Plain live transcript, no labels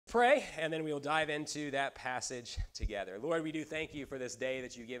pray, and then we will dive into that passage together. Lord, we do thank you for this day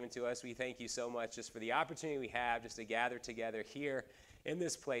that you've given to us. We thank you so much just for the opportunity we have just to gather together here in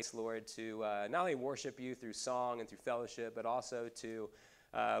this place, Lord, to not only worship you through song and through fellowship, but also to,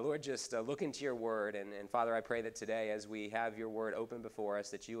 Lord, just look into your word. And Father, I pray that today as we have your word open before us,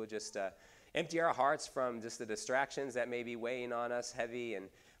 that you will just empty our hearts from just the distractions that may be weighing on us heavy, and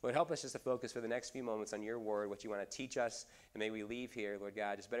Lord, help us just to focus for the next few moments on your word, what you want to teach us, and may we leave here, Lord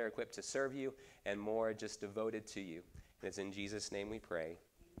God, just better equipped to serve you and more just devoted to you. And it's in Jesus' name we pray.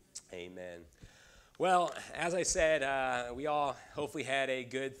 Amen. Well, as I said, we all hopefully had a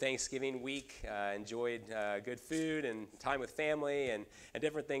good Thanksgiving week, enjoyed good food and time with family and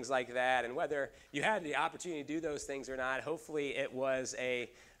different things like that. And whether you had the opportunity to do those things or not, hopefully it was a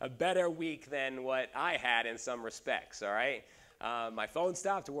better week than what I had in some respects, all right? My phone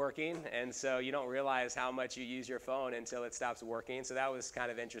stopped working, and so you don't realize how much you use your phone until it stops working. So that was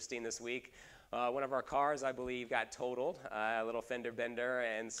kind of interesting this week. One of our cars, I believe, got totaled, a little fender bender,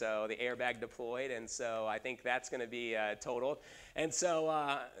 and so the airbag deployed, and so I think that's going to be totaled. And so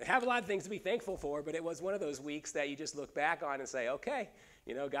have a lot of things to be thankful for, but it was one of those weeks that you just look back on and say, okay,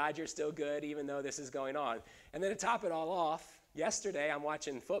 you know, God, you're still good even though this is going on. And then to top it all off, yesterday I'm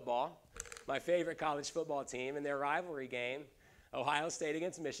watching football, my favorite college football team, in their rivalry game, Ohio State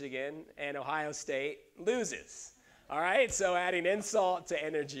against Michigan, and Ohio State loses. All right, so adding insult to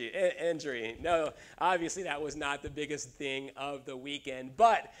injury. No, obviously that was not the biggest thing of the weekend,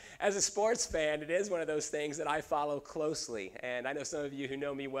 but as a sports fan, it is one of those things that I follow closely, and I know some of you who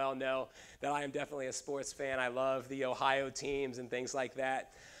know me well know that I am definitely a sports fan. I love the Ohio teams and things like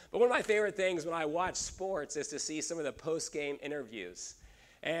that, but one of my favorite things when I watch sports is to see some of the post-game interviews,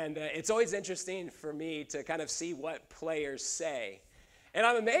 and it's always interesting for me to kind of see what players say. And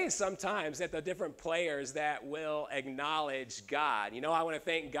I'm amazed sometimes at the different players that will acknowledge God. You know, I want to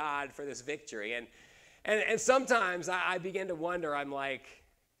thank God for this victory. And sometimes I begin to wonder, I'm like,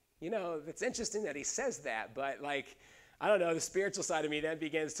 you know, it's interesting that he says that, but like, I don't know, the spiritual side of me then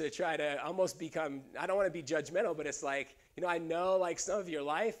begins to try to almost become, I don't want to be judgmental, but it's like, you know, I know like some of your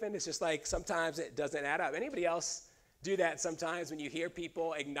life, and it's just like sometimes it doesn't add up. Anybody else do that sometimes when you hear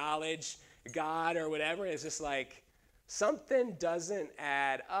people acknowledge God or whatever? It's just like, something doesn't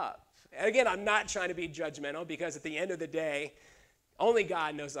add up. And again, I'm not trying to be judgmental, because at the end of the day, only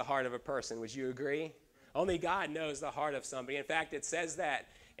God knows the heart of a person. Would you agree? Only God knows the heart of somebody. In fact, it says that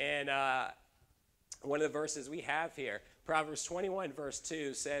in one of the verses we have here. Proverbs 21 verse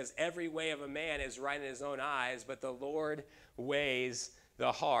 2 says, "Every way of a man is right in his own eyes, but the Lord weighs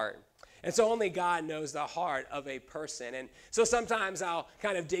the heart." And so only God knows the heart of a person. And so sometimes I'll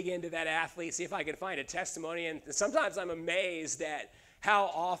kind of dig into that athlete, see if I can find a testimony. And sometimes I'm amazed at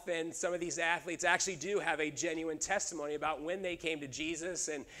how often some of these athletes actually do have a genuine testimony about when they came to Jesus.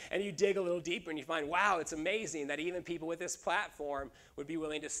 And you dig a little deeper and you find, wow, it's amazing that even people with this platform would be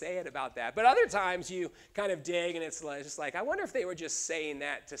willing to say it about that. But other times you kind of dig and it's just like, I wonder if they were just saying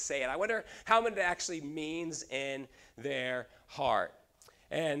that to say it. I wonder how much it actually means in their heart.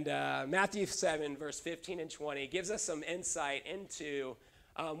 And Matthew 7, verse 15 and 20 gives us some insight into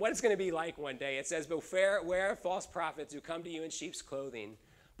what it's going to be like one day. It says, "Beware false prophets who come to you in sheep's clothing,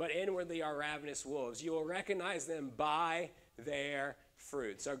 but inwardly are ravenous wolves. You will recognize them by their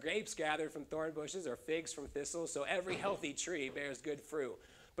fruits. Are grapes gathered from thorn bushes or figs from thistles? So every healthy tree bears good fruit.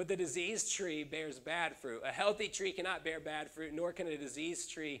 But the diseased tree bears bad fruit. A healthy tree cannot bear bad fruit, nor can a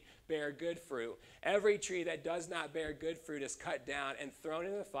diseased tree bear good fruit. Every tree that does not bear good fruit is cut down and thrown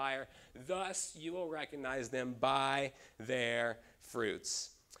into the fire. Thus you will recognize them by their fruits."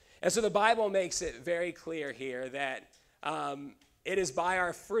 And so the Bible makes it very clear here that it is by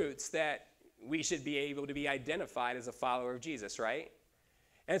our fruits that we should be able to be identified as a follower of Jesus, right?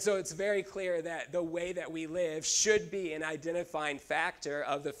 And so it's very clear that the way that we live should be an identifying factor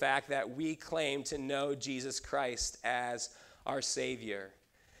of the fact that we claim to know Jesus Christ as our Savior.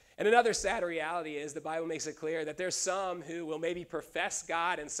 And another sad reality is the Bible makes it clear that there's some who will maybe profess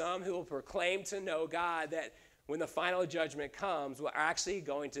God and some who will proclaim to know God, that when the final judgment comes, we're actually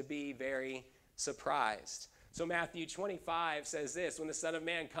going to be very surprised. So Matthew 25 says this, "When the Son of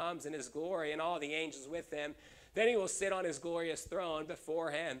Man comes in his glory and all the angels with him, then he will sit on his glorious throne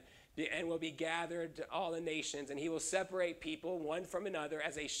before him and will be gathered to all the nations, and he will separate people one from another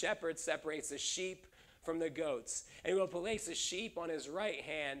as a shepherd separates the sheep from the goats. And he will place the sheep on his right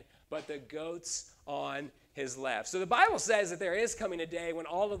hand, but the goats on his left." So the Bible says that there is coming a day when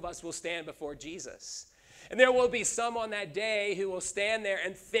all of us will stand before Jesus. And there will be some on that day who will stand there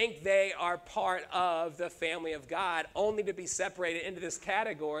and think they are part of the family of God, only to be separated into this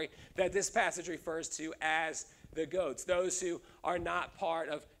category that this passage refers to as the goats, those who are not part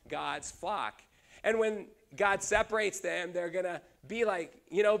of God's flock. And when God separates them, they're going to be like,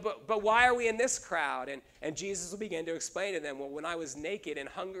 but why are we in this crowd? And Jesus will begin to explain to them, well, when I was naked and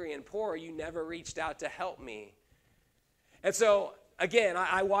hungry and poor, you never reached out to help me. And so, again,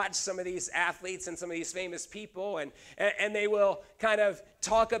 I watch some of these athletes and some of these famous people, and they will kind of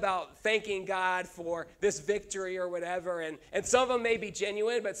talk about thanking God for this victory or whatever. And some of them may be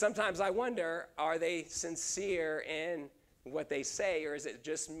genuine, but sometimes I wonder, are they sincere in what they say, or is it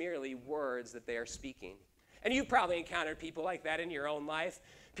just merely words that they are speaking? And you've probably encountered people like that in your own life,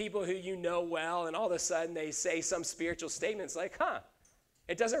 people who you know well, and all of a sudden they say some spiritual statements like,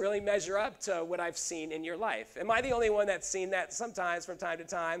 it doesn't really measure up to what I've seen in your life. Am I the only one that's seen that sometimes from time to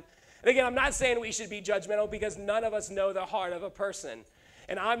time? And again, I'm not saying we should be judgmental because none of us know the heart of a person.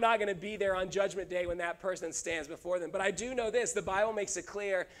 And I'm not going to be there on Judgment Day when that person stands before them. But I do know this. The Bible makes it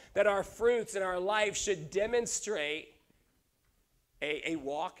clear that our fruits in our life should demonstrate a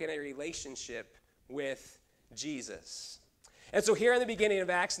walk and a relationship with Jesus. And so here in the beginning of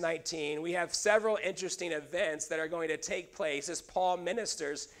Acts 19, we have several interesting events that are going to take place as Paul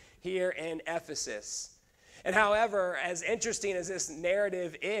ministers here in Ephesus. And however, as interesting as this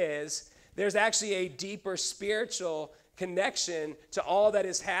narrative is, there's actually a deeper spiritual connection to all that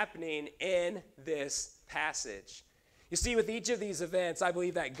is happening in this passage. You see, with each of these events, I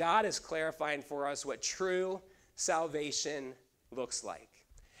believe that God is clarifying for us what true salvation looks like.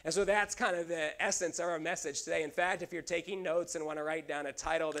 And so that's kind of the essence of our message today. In fact, if you're taking notes and want to write down a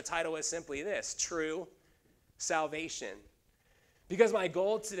title, the title is simply this: True Salvation. Because my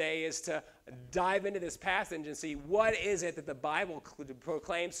goal today is to dive into this passage and see what is it that the Bible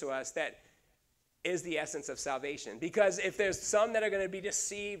proclaims to us that is the essence of salvation. Because if there's some that are going to be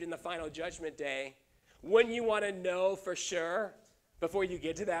deceived in the final judgment day, wouldn't you want to know for sure before you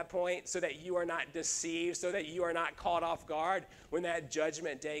get to that point, so that you are not deceived, so that you are not caught off guard when that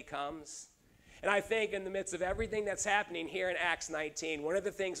judgment day comes? And I think in the midst of everything that's happening here in Acts 19, one of the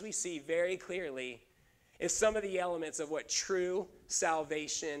things we see very clearly is some of the elements of what true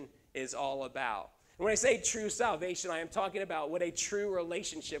salvation is all about. And when I say true salvation, I am talking about what a true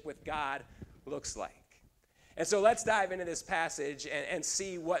relationship with God looks like. And so let's dive into this passage and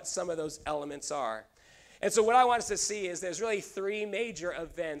see what some of those elements are. And so what I want us to see is there's really three major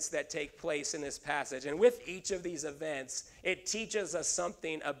events that take place in this passage. And with each of these events, it teaches us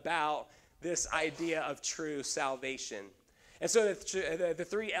something about this idea of true salvation. And so the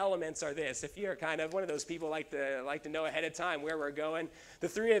three elements are this. If you're kind of one of those people like to know ahead of time where we're going, the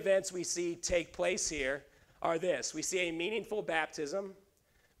three events we see take place here are this. We see a meaningful baptism,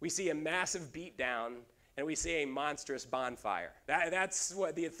 we see a massive beatdown, and we see a monstrous bonfire. That's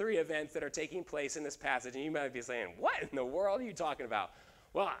what the three events that are taking place in this passage. And you might be saying, what in the world are you talking about?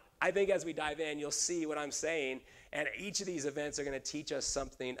 Well, I think as we dive in, you'll see what I'm saying. And each of these events are going to teach us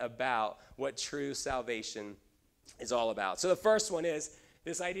something about what true salvation is all about. So the first one is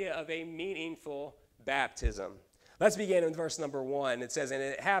this idea of a meaningful baptism. Let's begin in verse number 1. It says, "And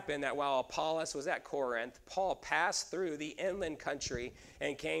it happened that while Apollos was at Corinth, Paul passed through the inland country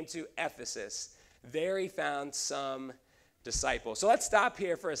and came to Ephesus. There he found some disciples." So let's stop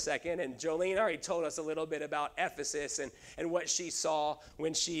here for a second. And Jolene already told us a little bit about Ephesus and what she saw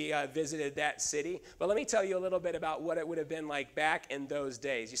when she visited that city. But let me tell you a little bit about what it would have been like back in those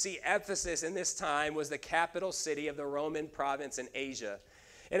days. You see, Ephesus in this time was the capital city of the Roman province in Asia.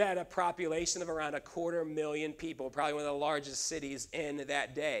 It had a population of around 250,000 people, probably one of the largest cities in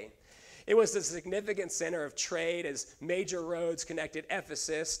that day. It was a significant center of trade as major roads connected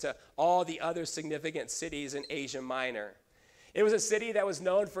Ephesus to all the other significant cities in Asia Minor. It was a city that was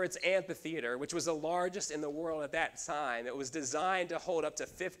known for its amphitheater, which was the largest in the world at that time. It was designed to hold up to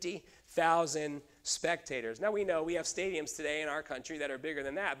 50,000 spectators. Now we know we have stadiums today in our country that are bigger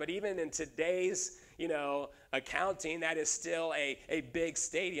than that, but even in today's accounting, that is still a big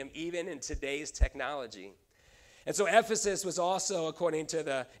stadium, even in today's technology. And so Ephesus was also, according to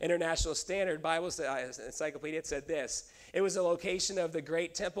the International Standard Bible Encyclopedia, it said this: it was the location of the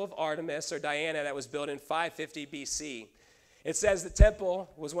great temple of Artemis, or Diana, that was built in 550 BC. It says the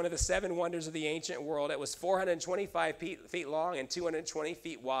temple was one of the 7 wonders of the ancient world. It was 425 feet long and 220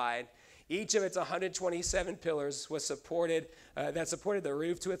 feet wide. Each of its 127 pillars was supported the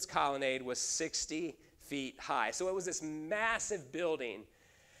roof to its colonnade was 60 feet high. So it was this massive building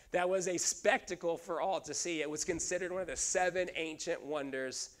that was a spectacle for all to see. It was considered one of the 7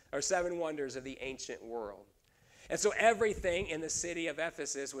 wonders of the ancient world. And so everything in the city of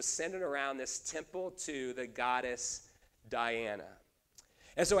Ephesus was centered around this temple to the goddess Diana.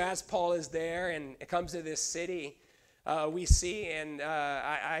 And so as Paul is there and comes to this city, we see, and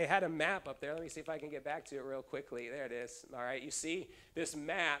I had a map up there. Let me see if I can get back to it real quickly. There it is. All right, you see this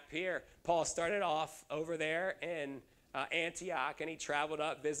map here. Paul started off over there in Antioch, and he traveled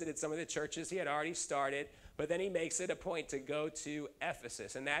up, visited some of the churches he had already started, but then he makes it a point to go to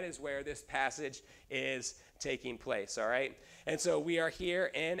Ephesus, and that is where this passage is taking place, all right? And so we are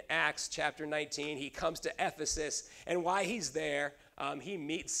here in Acts chapter 19. He comes to Ephesus, and while he's there, he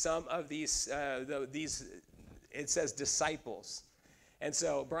meets some of these, it says disciples. And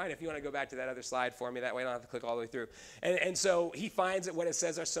so, Brian, if you want to go back to that other slide for me, that way I don't have to click all the way through. And so he finds that what it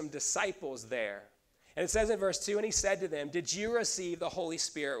says are some disciples there. And it says in verse 2, and he said to them, did you receive the Holy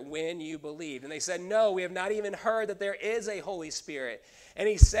Spirit when you believed? And they said, no, we have not even heard that there is a Holy Spirit. And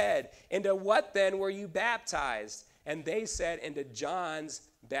he said, into what then were you baptized? And they said, into John's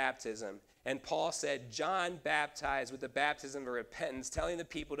baptism. And Paul said, John baptized with the baptism of repentance, telling the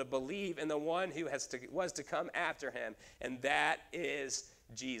people to believe in the one who was to come after him, and that is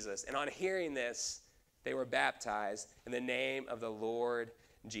Jesus. And on hearing this, they were baptized in the name of the Lord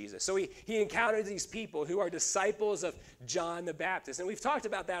Jesus. So he encountered these people who are disciples of John the Baptist. And we've talked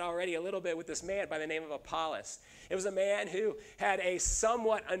about that already a little bit with this man by the name of Apollos. It was a man who had a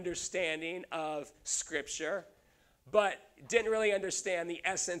somewhat understanding of Scripture, but didn't really understand the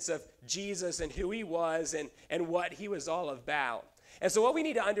essence of Jesus and who he was and what he was all about. And so what we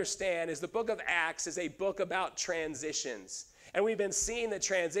need to understand is the book of Acts is a book about transitions. And we've been seeing the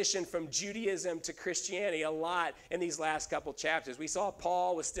transition from Judaism to Christianity a lot in these last couple chapters. We saw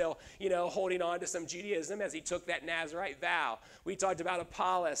Paul was still, holding on to some Judaism as he took that Nazirite vow. We talked about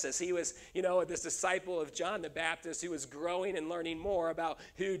Apollos as he was, this disciple of John the Baptist who was growing and learning more about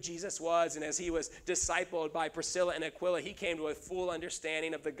who Jesus was. And as he was discipled by Priscilla and Aquila, he came to a full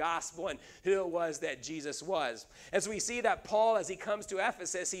understanding of the gospel and who it was that Jesus was. As we see that Paul, as he comes to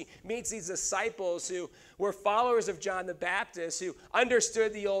Ephesus, he meets these disciples who were followers of John the Baptist, who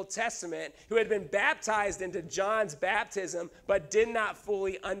understood the Old Testament, who had been baptized into John's baptism, but did not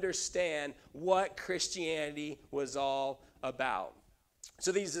fully understand what Christianity was all about.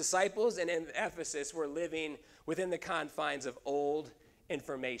 So these disciples in Ephesus were living within the confines of old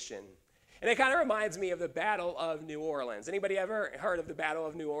information. And it kind of reminds me of the Battle of New Orleans. Anybody ever heard of the Battle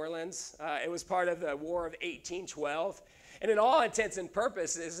of New Orleans? It was part of the War of 1812. And in all intents and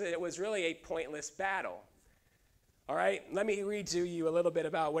purposes, it was really a pointless battle. All right, let me read to you a little bit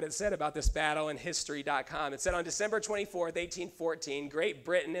about what it said about this battle in history.com. It said on December 24th, 1814, Great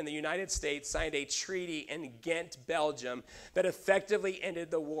Britain and the United States signed a treaty in Ghent, Belgium, that effectively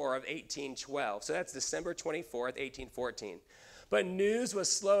ended the War of 1812. So that's December 24th, 1814. But news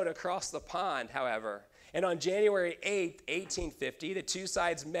was slow to cross the pond, however. And on January 8th, 1850, the two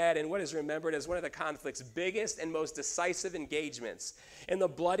sides met in what is remembered as one of the conflict's biggest and most decisive engagements. In the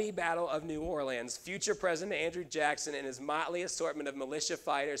bloody Battle of New Orleans, future President Andrew Jackson and his motley assortment of militia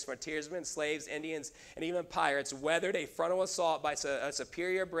fighters, frontiersmen, slaves, Indians, and even pirates weathered a frontal assault by a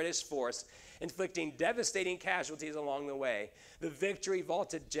superior British force, inflicting devastating casualties along the way. The victory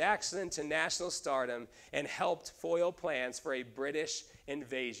vaulted Jackson to national stardom and helped foil plans for a British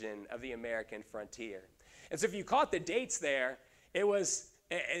invasion of the American frontier. And so if you caught the dates there, it was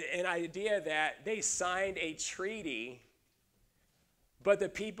an idea that they signed a treaty, but the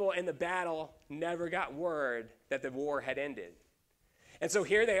people in the battle never got word that the war had ended. And so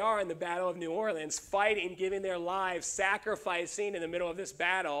here they are in the Battle of New Orleans, fighting, giving their lives, sacrificing in the middle of this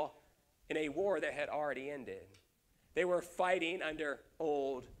battle in a war that had already ended. They were fighting under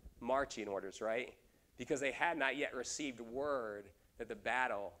old marching orders, right? Because they had not yet received word that the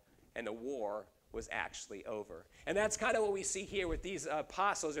battle and the war was actually over. And that's kind of what we see here with these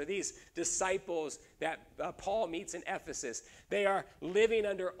apostles or these disciples that Paul meets in Ephesus. They are living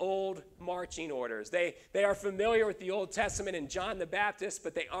under old marching orders. They are familiar with the Old Testament and John the Baptist,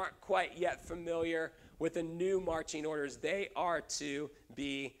 but they aren't quite yet familiar with the new marching orders they are to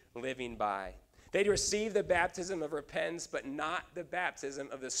be living by. They'd receive the baptism of repentance, but not the baptism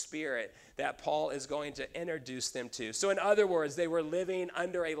of the Spirit that Paul is going to introduce them to. So in other words, they were living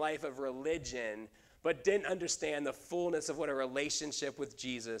under a life of religion, but didn't understand the fullness of what a relationship with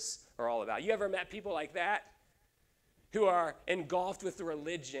Jesus are all about. You ever met people like that? Who are engulfed with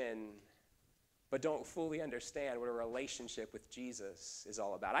religion, but don't fully understand what a relationship with Jesus is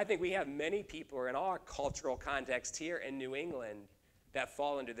all about. I think we have many people in our cultural context here in New England that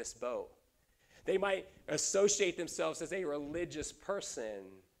fall into this boat. They might associate themselves as a religious person,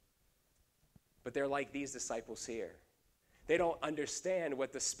 but they're like these disciples here. They don't understand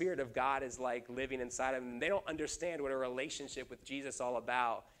what the Spirit of God is like living inside of them. They don't understand what a relationship with Jesus is all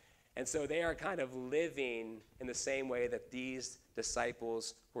about. And so they are kind of living in the same way that these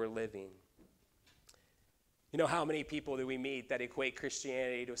disciples were living. You know, how many people do we meet that equate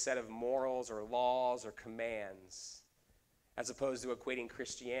Christianity to a set of morals or laws or commands, as opposed to equating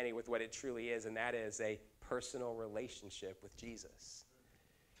Christianity with what it truly is, and that is a personal relationship with Jesus.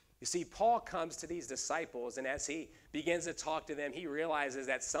 You see, Paul comes to these disciples, and as he begins to talk to them, he realizes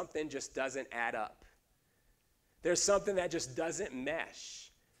that something just doesn't add up. There's something that just doesn't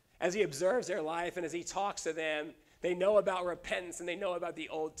mesh. As he observes their life and as he talks to them, they know about repentance and they know about the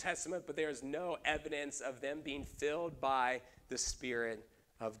Old Testament, but there's no evidence of them being filled by the Spirit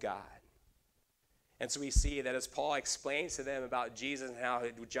of God. And so we see that as Paul explains to them about Jesus and how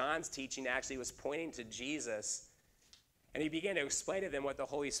John's teaching actually was pointing to Jesus, and he began to explain to them what the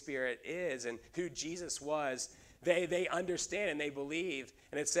Holy Spirit is and who Jesus was, they understand and they believe.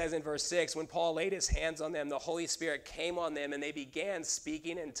 And it says in verse 6, when Paul laid his hands on them, the Holy Spirit came on them, and they began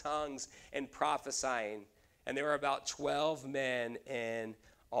speaking in tongues and prophesying. And there were about 12 men in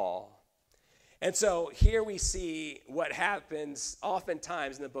all. And so here we see what happens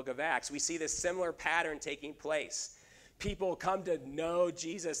oftentimes in the book of Acts. We see this similar pattern taking place. People come to know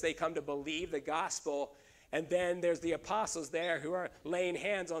Jesus. They come to believe the gospel. And then there's the apostles there who are laying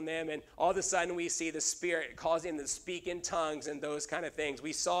hands on them. And all of a sudden we see the Spirit causing them to speak in tongues and those kind of things.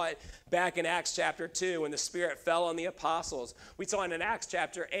 We saw it back in Acts chapter 2 when the Spirit fell on the apostles. We saw it in Acts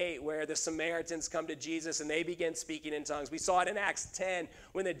chapter 8 where the Samaritans come to Jesus and they begin speaking in tongues. We saw it in Acts 10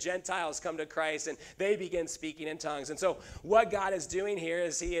 when the Gentiles come to Christ and they begin speaking in tongues. And so what God is doing here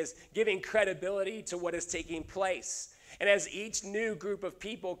is he is giving credibility to what is taking place. And as each new group of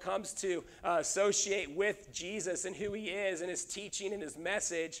people comes to associate with Jesus and who he is and his teaching and his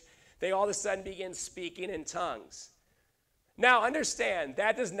message, they all of a sudden begin speaking in tongues. Now, understand,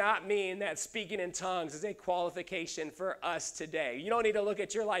 that does not mean that speaking in tongues is a qualification for us today. You don't need to look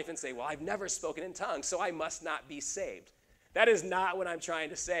at your life and say, well, I've never spoken in tongues, so I must not be saved. That is not what I'm trying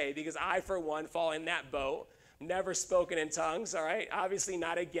to say, because I, for one, fall in that boat. Never spoken in tongues, all right? Obviously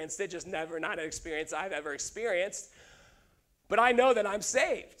not against it, just never, not an experience I've ever experienced. But I know that I'm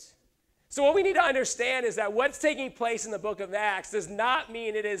saved. So what we need to understand is that what's taking place in the book of Acts does not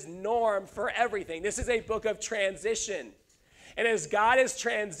mean it is norm for everything. This is a book of transition. And as God is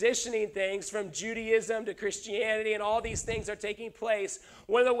transitioning things from Judaism to Christianity and all these things are taking place,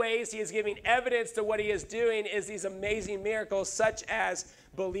 one of the ways he is giving evidence to what he is doing is these amazing miracles, such as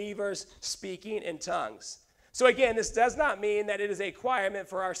believers speaking in tongues. So again, this does not mean that it is a requirement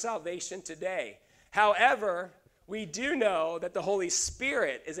for our salvation today. However, we do know that the Holy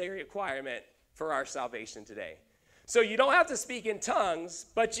Spirit is a requirement for our salvation today. So you don't have to speak in tongues,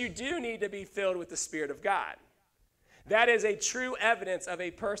 but you do need to be filled with the Spirit of God. That is a true evidence of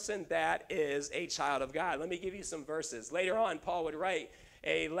a person that is a child of God. Let me give you some verses. Later on, Paul would write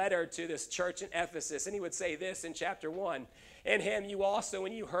a letter to this church in Ephesus, and he would say this in chapter 1. In him you also,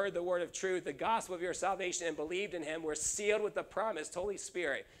 when you heard the word of truth, the gospel of your salvation, and believed in him, were sealed with the promised Holy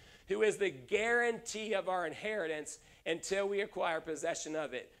Spirit, who is the guarantee of our inheritance until we acquire possession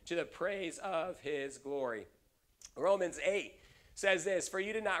of it, to the praise of his glory. Romans 8 says this, for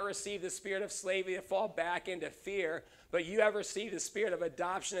you did not receive the spirit of slavery to fall back into fear, but you have received the spirit of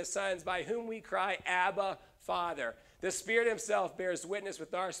adoption as sons, by whom we cry, Abba, Father. The Spirit himself bears witness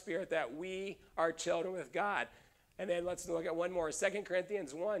with our spirit that we are children with God. And then let's look at one more, 2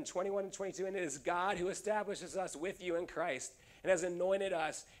 Corinthians 1, 21 and 22, and it is God who establishes us with you in Christ, and has anointed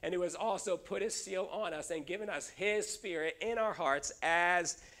us, and who has also put his seal on us and given us his Spirit in our hearts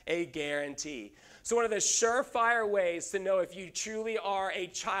as a guarantee. So one of the surefire ways to know if you truly are a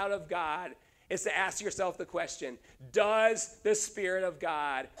child of God is to ask yourself the question, does the Spirit of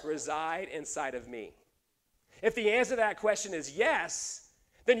God reside inside of me? If the answer to that question is yes,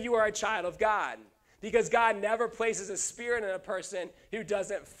 then you are a child of God. Because God never places a spirit in a person who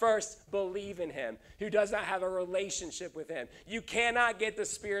doesn't first believe in him, who does not have a relationship with him. You cannot get the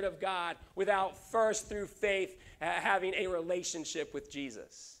Spirit of God without first, through faith, having a relationship with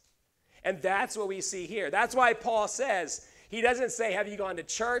Jesus. And that's what we see here. That's why Paul says, he doesn't say, have you gone to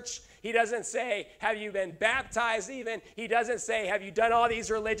church? He doesn't say, have you been baptized even? He doesn't say, have you done all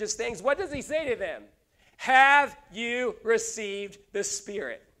these religious things? What does he say to them? Have you received the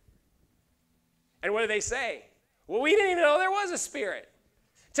Spirit? And what do they say? Well, we didn't even know there was a Spirit.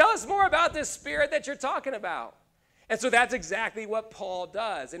 Tell us more about this Spirit that you're talking about. And so that's exactly what Paul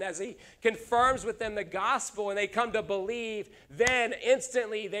does. And as he confirms with them the gospel and they come to believe, then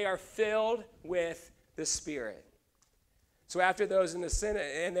instantly they are filled with the Spirit. So after those in the synagogue,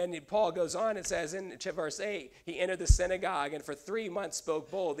 and then Paul goes on and says in verse 8, he entered the synagogue and for 3 months spoke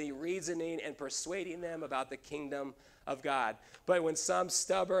boldly, reasoning and persuading them about the kingdom of God. But when some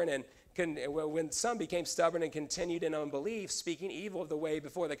stubborn and when some became stubborn and continued in unbelief, speaking evil of the way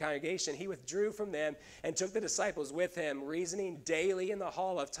before the congregation, he withdrew from them and took the disciples with him, reasoning daily in the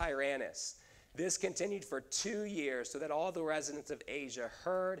hall of Tyrannus. This continued for 2 years, so that all the residents of Asia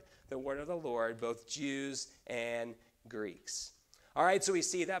heard the word of the Lord, both Jews and Greeks. All right, so we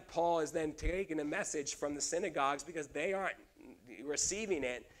see that Paul is then taking a message from the synagogues because they aren't receiving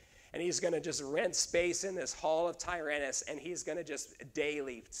it, and he's going to just rent space in this hall of Tyrannus, and he's going to just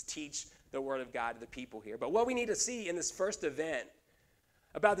daily teach the word of God to the people here. But what we need to see in this first event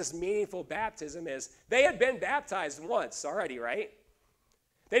about this meaningful baptism is they had been baptized once already, right?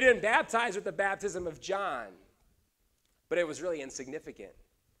 They'd been baptized with the baptism of John, but it was really insignificant.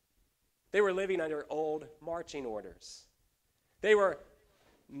 They were living under old marching orders. They were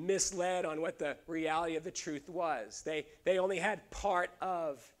misled on what the reality of the truth was. They only had part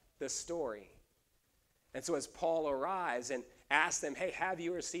of the story. And so as Paul arrives and asks them, hey, have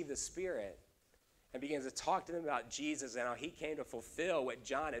you received the Spirit? And begins to talk to them about Jesus and how he came to fulfill what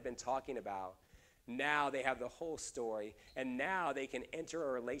John had been talking about. Now they have the whole story, and now they can enter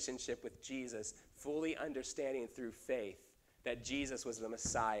a relationship with Jesus, fully understanding through faith that Jesus was the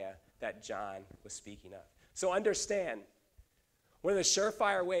Messiah that John was speaking of. So understand, one of the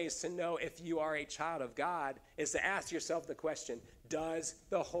surefire ways to know if you are a child of God is to ask yourself the question, does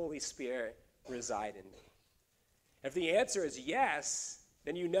the Holy Spirit reside in me? If the answer is yes,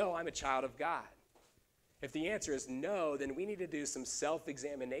 then you know I'm a child of God. If the answer is no, then we need to do some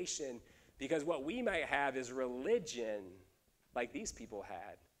self-examination, because what we might have is religion like these people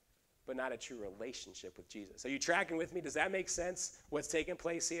had, but not a true relationship with Jesus. Are you tracking with me? Does that make sense, what's taking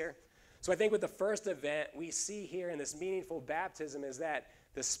place here? So I think with the first event we see here in this meaningful baptism is that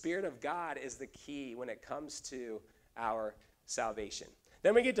the Spirit of God is the key when it comes to our salvation.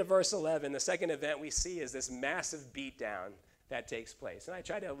 Then we get to verse 11. The second event we see is this massive beatdown that takes place. And I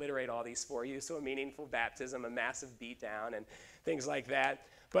tried to alliterate all these for you. So a meaningful baptism, a massive beatdown, and things like that.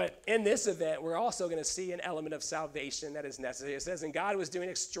 But in this event, we're also going to see an element of salvation that is necessary. It says, and God was doing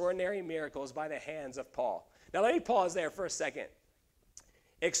extraordinary miracles by the hands of Paul. Now let me pause there for a second.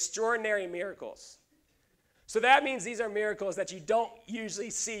 Extraordinary miracles. So that means these are miracles that you don't usually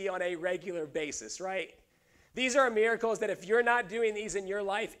see on a regular basis, right? These are miracles that if you're not doing these in your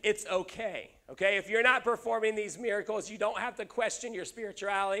life, it's okay. Okay? If you're not performing these miracles, you don't have to question your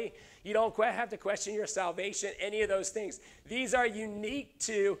spirituality. You don't have to question your salvation, any of those things. These are unique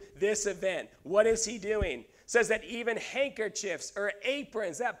to this event. What is he doing? It says that even handkerchiefs or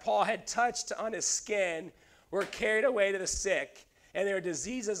aprons that Paul had touched on his skin were carried away to the sick, and their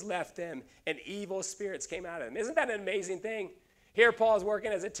diseases left them, and evil spirits came out of them. Isn't that an amazing thing? Here Paul's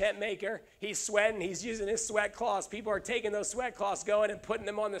working as a tent maker. He's sweating. He's using his sweat cloths. People are taking those sweat cloths, going and putting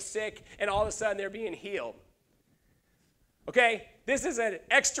them on the sick, and all of a sudden they're being healed. Okay? This is an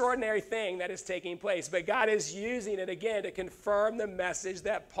extraordinary thing that is taking place, but God is using it again to confirm the message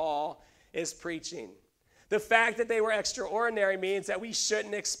that Paul is preaching. The fact that they were extraordinary means that we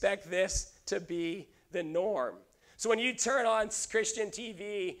shouldn't expect this to be the norm. So when you turn on Christian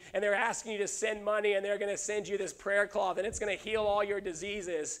TV and they're asking you to send money and they're going to send you this prayer cloth and it's going to heal all your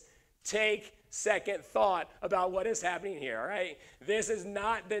diseases, take second thought about what is happening here, all right? This is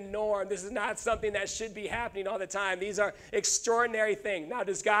not the norm. This is not something that should be happening all the time. These are extraordinary things. Now,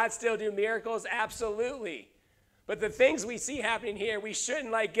 does God still do miracles? Absolutely. But the things we see happening here, we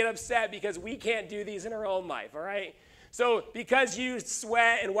shouldn't get upset because we can't do these in our own life, all right? So because you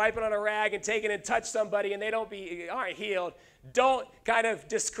sweat and wipe it on a rag and take it and touch somebody and they aren't healed, don't kind of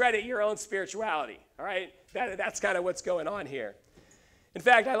discredit your own spirituality, all right? That's kind of what's going on here. In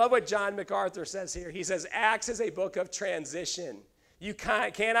fact, I love what John MacArthur says here. He says, Acts is a book of transition. You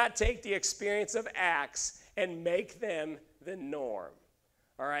cannot take the experience of Acts and make them the norm,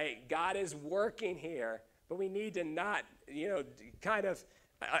 all right? God is working here, but we need to not, kind of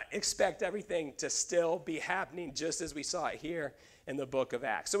expect everything to still be happening just as we saw it here in the book of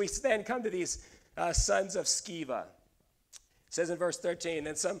Acts. So we then come to these sons of Sceva. It says in verse 13,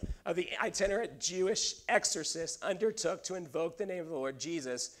 then some of the itinerant Jewish exorcists undertook to invoke the name of the Lord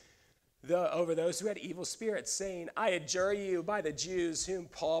Jesus over those who had evil spirits, saying, I adjure you by the Jews whom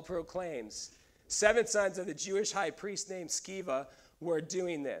Paul proclaims. 7 sons of the Jewish high priest named Sceva were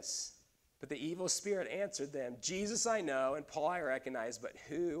doing this. But the evil spirit answered them, Jesus I know, and Paul I recognize, but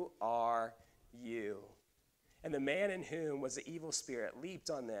who are you? And the man in whom was the evil spirit leaped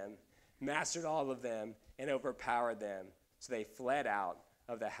on them, mastered all of them, and overpowered them. So they fled out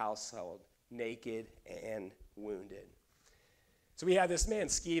of the household, naked and wounded. So we have this man,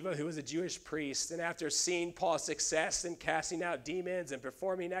 Sceva, who was a Jewish priest, and after seeing Paul's success in casting out demons and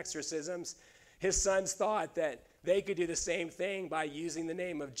performing exorcisms, his sons thought that they could do the same thing by using the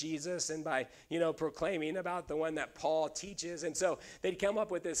name of Jesus and by, proclaiming about the one that Paul teaches. And so they'd come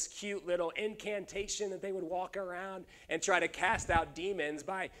up with this cute little incantation that they would walk around and try to cast out demons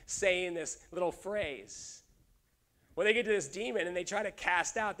by saying this little phrase. Well, they get to this demon and they try to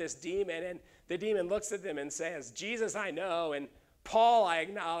cast out this demon, and the demon looks at them and says, Jesus, I know, and Paul, I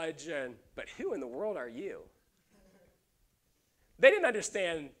acknowledge, but who in the world are you? They didn't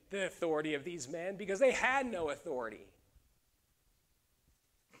understand the authority of these men because they had no authority.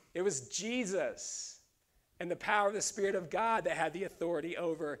 It was Jesus and the power of the Spirit of God that had the authority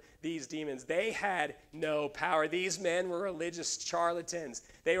over these demons. They had no power. These men were religious charlatans.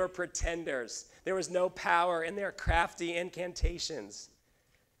 They were pretenders. There was no power in their crafty incantations.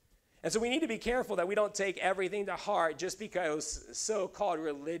 And so we need to be careful that we don't take everything to heart just because a so-called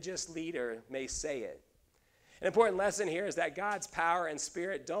religious leader may say it. An important lesson here is that God's power and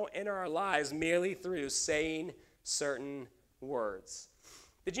Spirit don't enter our lives merely through saying certain words.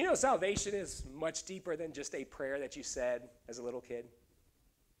 Did you know salvation is much deeper than just a prayer that you said as a little kid?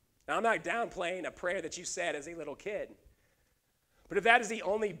 Now, I'm not downplaying a prayer that you said as a little kid. But if that is the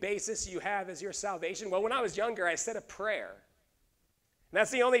only basis you have as your salvation, well, when I was younger, I said a prayer. And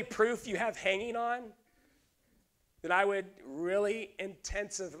that's the only proof you have hanging on, that I would really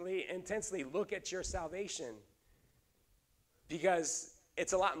intensely look at your salvation. Because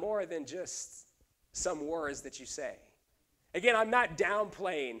it's a lot more than just some words that you say. Again, I'm not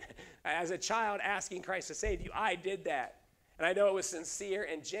downplaying. As a child asking Christ to save you, I did that. And I know it was sincere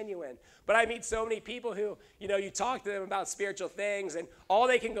and genuine. But I meet so many people who, you talk to them about spiritual things, and all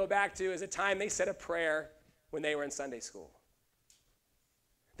they can go back to is a time they said a prayer when they were in Sunday school.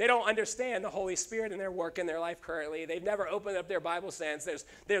 They don't understand the Holy Spirit and their work in their life currently. They've never opened up their Bible sense.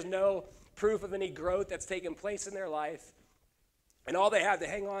 There's no proof of any growth that's taken place in their life. And all they have to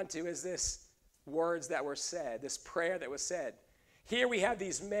hang on to is this words that were said, this prayer that was said. Here we have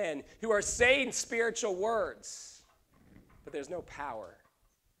these men who are saying spiritual words, but there's no power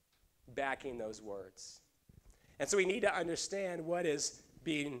backing those words. And so we need to understand what is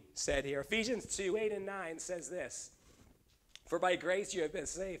being said here. Ephesians 2:8-9 says this, "For by grace you have been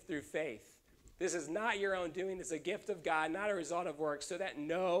saved through faith. This is not your own doing, it's a gift of God, not a result of works, so that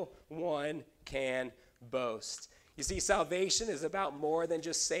no one can boast." You see, salvation is about more than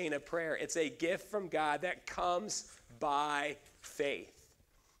just saying a prayer. It's a gift from God that comes by faith.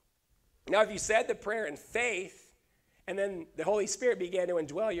 Now, if you said the prayer in faith, and then the Holy Spirit began to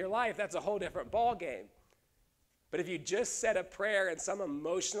indwell your life, that's a whole different ballgame. But if you just said a prayer in some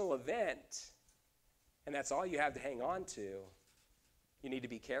emotional event, and that's all you have to hang on to, you need to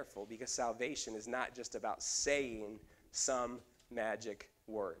be careful, because salvation is not just about saying some magic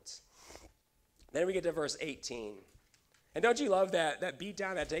words. Then we get to verse 18. And don't you love that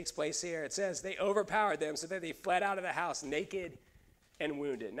beatdown that takes place here? It says, they overpowered them so that they fled out of the house naked and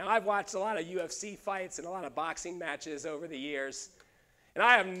wounded. Now, I've watched a lot of UFC fights and a lot of boxing matches over the years, and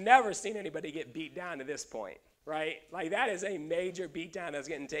I have never seen anybody get beat down to this point, right? Like, that is a major beatdown that's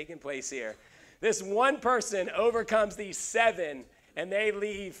taking place here. This one person overcomes these seven, and they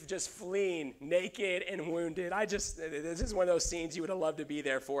leave just fleeing, naked and wounded. This is one of those scenes you would have loved to be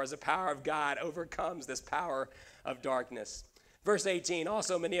there for, as the power of God overcomes this power of darkness. Verse 18,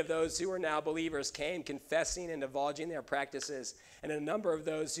 also many of those who were now believers came confessing and divulging their practices. And a number of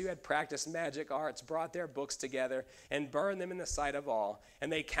those who had practiced magic arts brought their books together and burned them in the sight of all.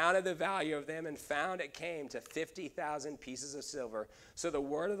 And they counted the value of them and found it came to 50,000 pieces of silver. So the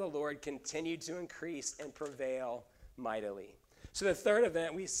word of the Lord continued to increase and prevail mightily. So the third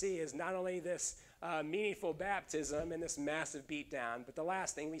event we see is not only this meaningful baptism and this massive beatdown, but the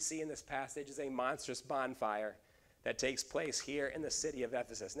last thing we see in this passage is a monstrous bonfire that takes place here in the city of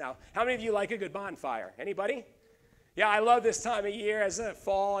Ephesus. Now, how many of you like a good bonfire? Anybody? Yeah, I love this time of year as the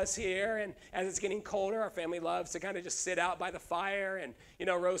fall is here, and as it's getting colder, our family loves to kind of just sit out by the fire and,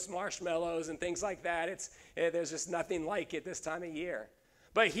 roast marshmallows and things like that. There's just nothing like it this time of year.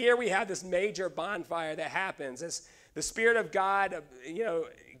 But here we have this major bonfire that happens as the Spirit of God,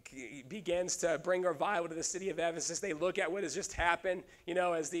 begins to bring revival to the city of Ephesus. They look at what has just happened,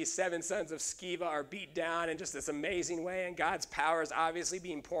 as these seven sons of Sceva are beat down in just this amazing way, and God's power is obviously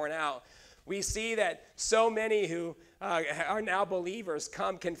being poured out. We see that so many who are now believers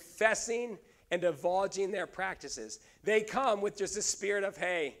come confessing and divulging their practices. They come with just a spirit of,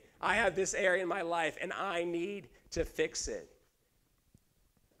 hey, I have this area in my life, and I need to fix it.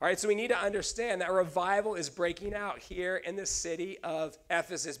 All right, so we need to understand that revival is breaking out here in the city of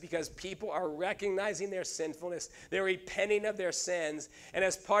Ephesus because people are recognizing their sinfulness. They're repenting of their sins. And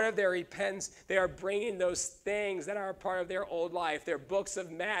as part of their repentance, they are bringing those things that are a part of their old life, their books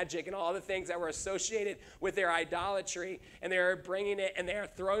of magic and all the things that were associated with their idolatry. And they're bringing it and they are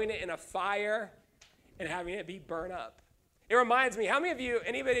throwing it in a fire and having it be burned up. It reminds me, how many of you,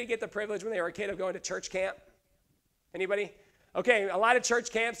 anybody get the privilege when they were a kid of going to church camp? Anybody? Okay, a lot of church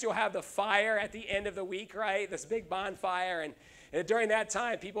camps, you'll have the fire at the end of the week, right? This big bonfire, and during that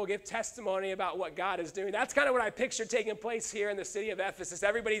time, people give testimony about what God is doing. That's kind of what I picture taking place here in the city of Ephesus.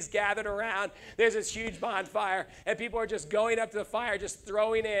 Everybody's gathered around. There's this huge bonfire, and people are just going up to the fire, just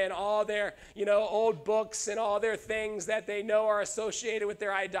throwing in all their, old books and all their things that they know are associated with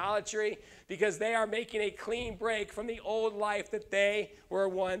their idolatry because they are making a clean break from the old life that they were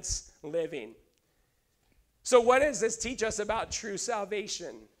once living. So what does this teach us about true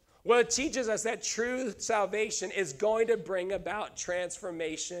salvation? Well, it teaches us that true salvation is going to bring about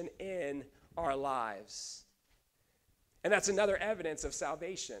transformation in our lives. And that's another evidence of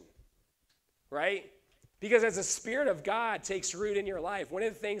salvation, right? Because as the Spirit of God takes root in your life, one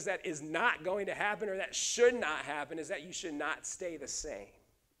of the things that is not going to happen or that should not happen is that you should not stay the same.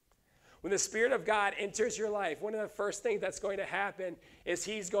 When the Spirit of God enters your life, one of the first things that's going to happen is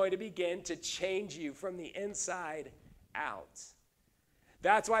he's going to begin to change you from the inside out.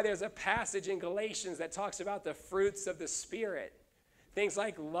 That's why there's a passage in Galatians that talks about the fruits of the Spirit. Things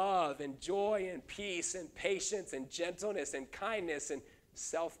like love and joy and peace and patience and gentleness and kindness and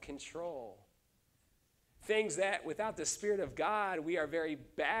self-control. Things that without the Spirit of God, we are very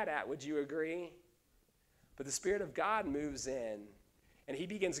bad at, would you agree? But the Spirit of God moves in. And he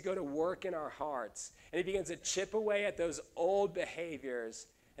begins to go to work in our hearts. And he begins to chip away at those old behaviors.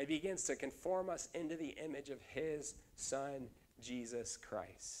 And he begins to conform us into the image of his Son, Jesus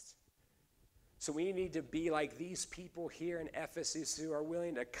Christ. So we need to be like these people here in Ephesus who are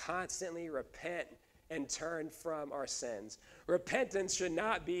willing to constantly repent and turn from our sins. Repentance should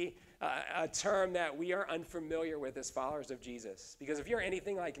not be a term that we are unfamiliar with as followers of Jesus. Because if you're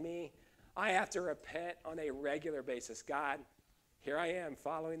anything like me, I have to repent on a regular basis. God, here I am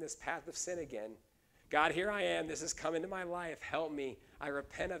following this path of sin again. God, here I am. This has come into my life. Help me. I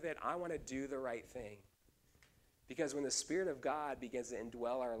repent of it. I want to do the right thing. Because when the Spirit of God begins to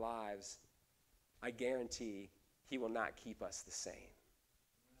indwell our lives, I guarantee he will not keep us the same.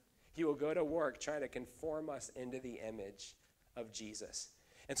 He will go to work trying to conform us into the image of Jesus.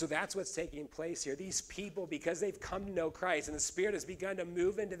 And so that's what's taking place here. These people, because they've come to know Christ and the Spirit has begun to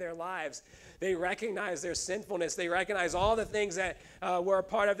move into their lives, they recognize their sinfulness. They recognize all the things that were a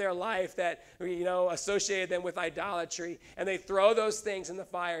part of their life that, associated them with idolatry. And they throw those things in the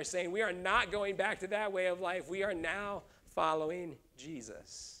fire, saying, we are not going back to that way of life. We are now following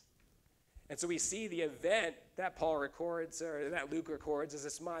Jesus. And so we see the event that Paul records, or that Luke records, as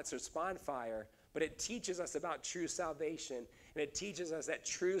this monster's bonfire. But it teaches us about true salvation. And it teaches us that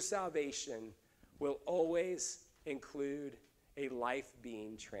true salvation will always include a life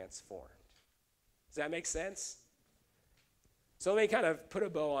being transformed. Does that make sense? So let me kind of put a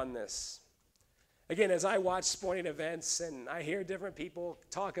bow on this. Again, as I watch sporting events and I hear different people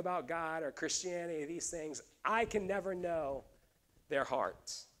talk about God or Christianity, these things, I can never know their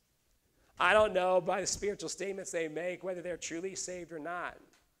hearts. I don't know by the spiritual statements they make whether they're truly saved or not.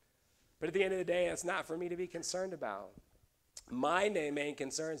 But at the end of the day, it's not for me to be concerned about. My main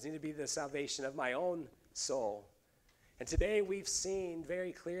concerns need to be the salvation of my own soul. And today we've seen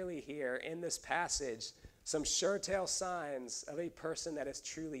very clearly here in this passage some sure-tell signs of a person that is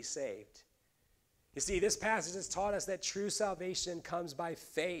truly saved. You see, this passage has taught us that true salvation comes by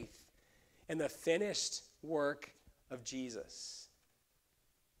faith in the finished work of Jesus.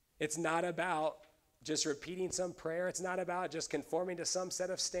 It's not about just repeating some prayer. It's not about just conforming to some set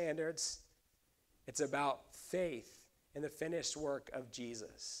of standards. It's about faith in the finished work of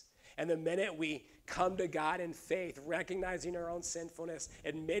Jesus. And the minute we come to God in faith, recognizing our own sinfulness,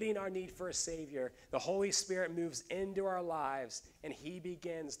 admitting our need for a Savior, the Holy Spirit moves into our lives and he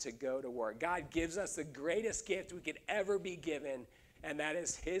begins to go to work. God gives us the greatest gift we could ever be given, and that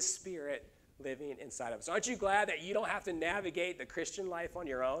is his Spirit living inside of us. Aren't you glad that you don't have to navigate the Christian life on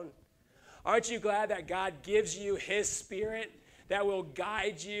your own? Aren't you glad that God gives you his Spirit that will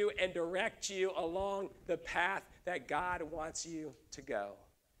guide you and direct you along the path that God wants you to go?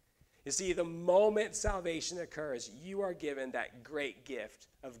 You see, the moment salvation occurs, you are given that great gift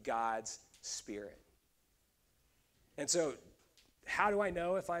of God's Spirit. And so, how do I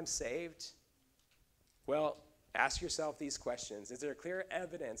know if I'm saved? Well, ask yourself these questions. Is there clear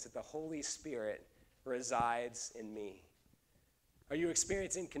evidence that the Holy Spirit resides in me? Are you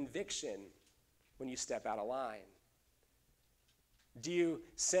experiencing conviction when you step out of line? Do you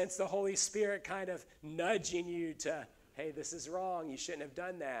sense the Holy Spirit kind of nudging you to, hey, this is wrong, you shouldn't have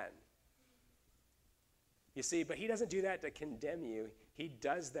done that? You see, but he doesn't do that to condemn you. He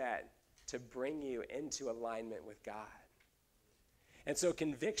does that to bring you into alignment with God. And so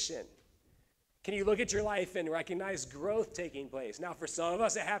conviction, can you look at your life and recognize growth taking place? Now, for some of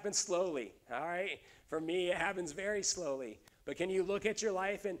us, it happens slowly, all right? For me, it happens very slowly. But can you look at your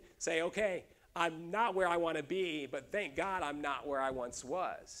life and say, okay, I'm not where I want to be, but thank God I'm not where I once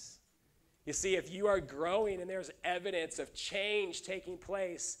was. You see, if you are growing and there's evidence of change taking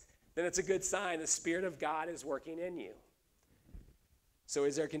place, then it's a good sign the Spirit of God is working in you. So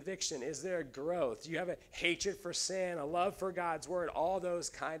is there conviction? Is there growth? Do you have a hatred for sin, a love for God's word, all those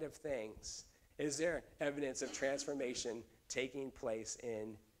kind of things? Is there evidence of transformation taking place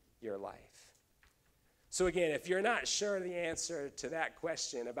in your life? So again, if you're not sure the answer to that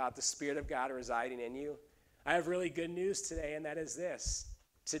question about the Spirit of God residing in you, I have really good news today, and that is this.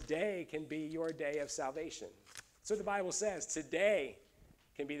 Today can be your day of salvation. That's what the Bible says. Today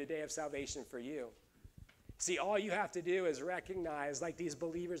can be the day of salvation for you. See, all you have to do is recognize, like these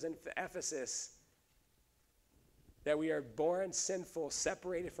believers in Ephesus, that we are born sinful,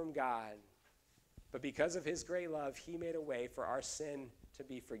 separated from God. But because of his great love, he made a way for our sin to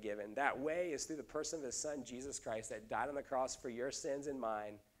be forgiven. That way is through the person of his Son, Jesus Christ, that died on the cross for your sins and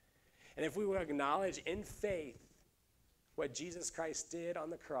mine. And if we will acknowledge in faith what Jesus Christ did on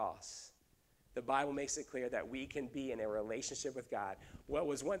the cross, the Bible makes it clear that we can be in a relationship with God. What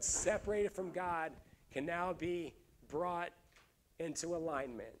was once separated from God can now be brought into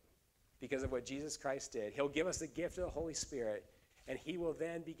alignment because of what Jesus Christ did. He'll give us the gift of the Holy Spirit, and he will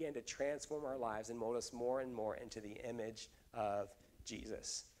then begin to transform our lives and mold us more and more into the image of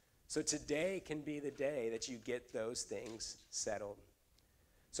Jesus. So today can be the day that you get those things settled.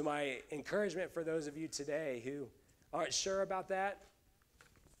 So my encouragement for those of you today who aren't sure about that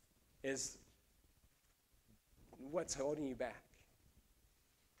is, what's holding you back?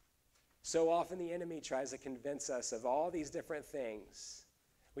 So often the enemy tries to convince us of all these different things.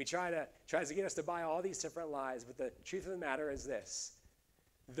 Tries to get us to buy all these different lies, but the truth of the matter is this.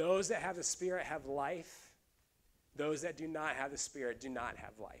 Those that have the Spirit have life. Those that do not have the Spirit do not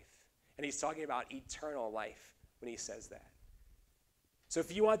have life. And he's talking about eternal life when he says that. So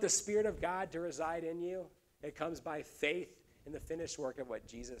if you want the Spirit of God to reside in you, it comes by faith in the finished work of what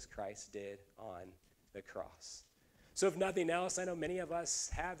Jesus Christ did on the cross. So if nothing else, I know many of us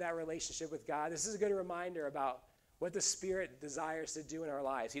have that relationship with God. This is a good reminder about what the Spirit desires to do in our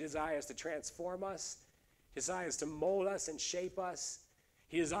lives. He desires to transform us. He desires to mold us and shape us.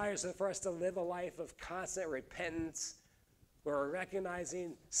 He desires for us to live a life of constant repentance where we're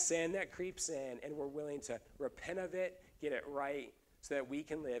recognizing sin that creeps in and we're willing to repent of it, get it right, so that we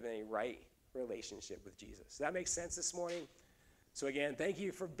can live in a right relationship with Jesus. Does that make sense this morning? So again, thank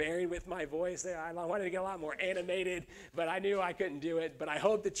you for bearing with my voice. I wanted to get a lot more animated, but I knew I couldn't do it. But I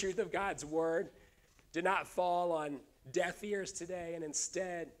hope the truth of God's word did not fall on deaf ears today, and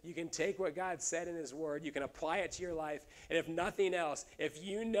instead you can take what God said in his word, you can apply it to your life, and if nothing else, if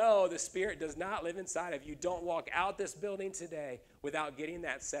you know the Spirit does not live inside of you, don't walk out this building today without getting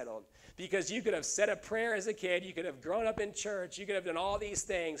that settled. Because you could have said a prayer as a kid, you could have grown up in church, you could have done all these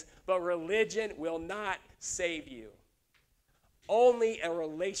things, but religion will not save you. Only a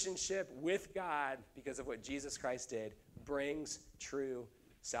relationship with God, because of what Jesus Christ did, brings true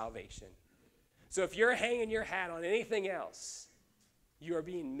salvation. So if you're hanging your hat on anything else, you are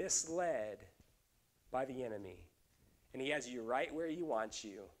being misled by the enemy. And he has you right where he wants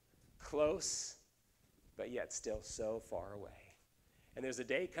you, close, but yet still so far away. And there's a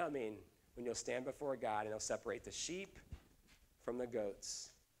day coming when you'll stand before God and he'll separate the sheep from the goats.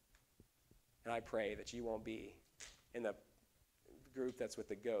 And I pray that you won't be in the group that's with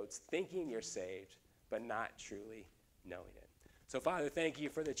the goats, thinking you're saved, but not truly knowing it. So, Father, thank you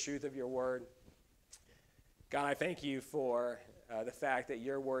for the truth of your word. God, I thank you for the fact that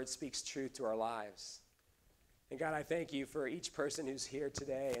your word speaks truth to our lives. And God, I thank you for each person who's here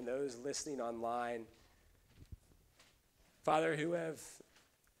today and those listening online, Father, who have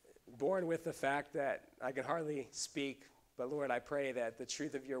borne with the fact that I can hardly speak, but Lord, I pray that the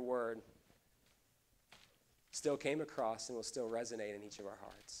truth of your word still came across and will still resonate in each of our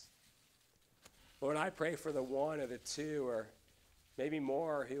hearts. Lord, I pray for the one or the two or maybe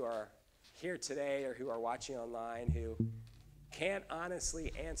more who are here today or who are watching online who can't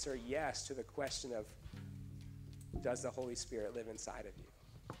honestly answer yes to the question of, does the Holy Spirit live inside of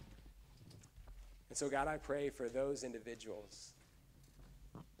you? And so, God, I pray for those individuals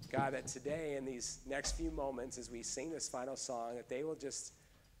God, that today in these next few moments as we sing this final song, that they will just,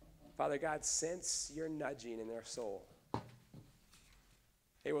 Father God, sense your nudging in their soul.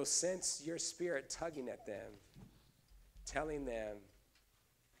 They will sense your Spirit tugging at them, telling them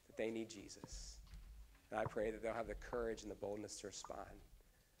that they need Jesus. And I pray that they'll have the courage and the boldness to respond.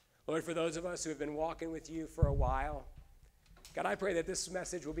 Lord, for those of us who have been walking with you for a while, God, I pray that this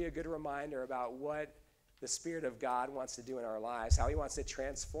message will be a good reminder about what the Spirit of God wants to do in our lives, how he wants to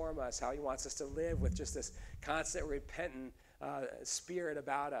transform us, how he wants us to live with just this constant repentant spirit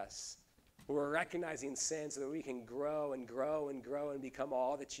about us. We're recognizing sin so that we can grow and grow and grow and become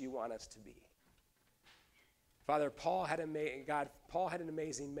all that you want us to be. Father, Paul had an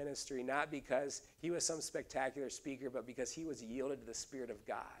amazing ministry, not because he was some spectacular speaker, but because he was yielded to the Spirit of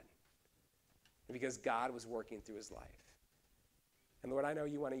God, and because God was working through his life. And Lord, I know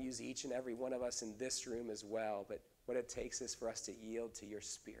you want to use each and every one of us in this room as well, but what it takes is for us to yield to your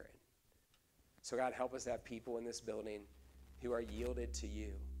Spirit. So God, help us to have people in this building who are yielded to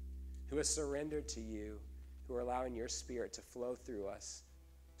you, who are surrendered to you, who are allowing your Spirit to flow through us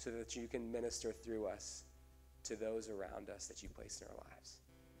so that you can minister through us to those around us that you place in our lives.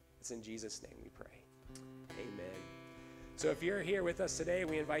 It's in Jesus' name we pray. Amen. So if you're here with us today,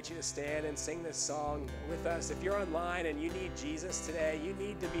 we invite you to stand and sing this song with us. If you're online and you need Jesus today, you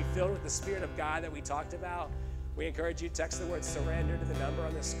need to be filled with the Spirit of God that we talked about, we encourage you to text the word surrender to the number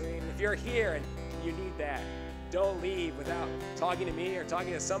on the screen. If you're here and you need that, don't leave without talking to me or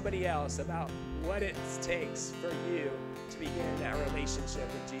talking to somebody else about what it takes for you to begin that relationship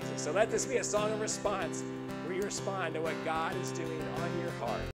with Jesus. So let this be a song of response where you respond to what God is doing on your heart.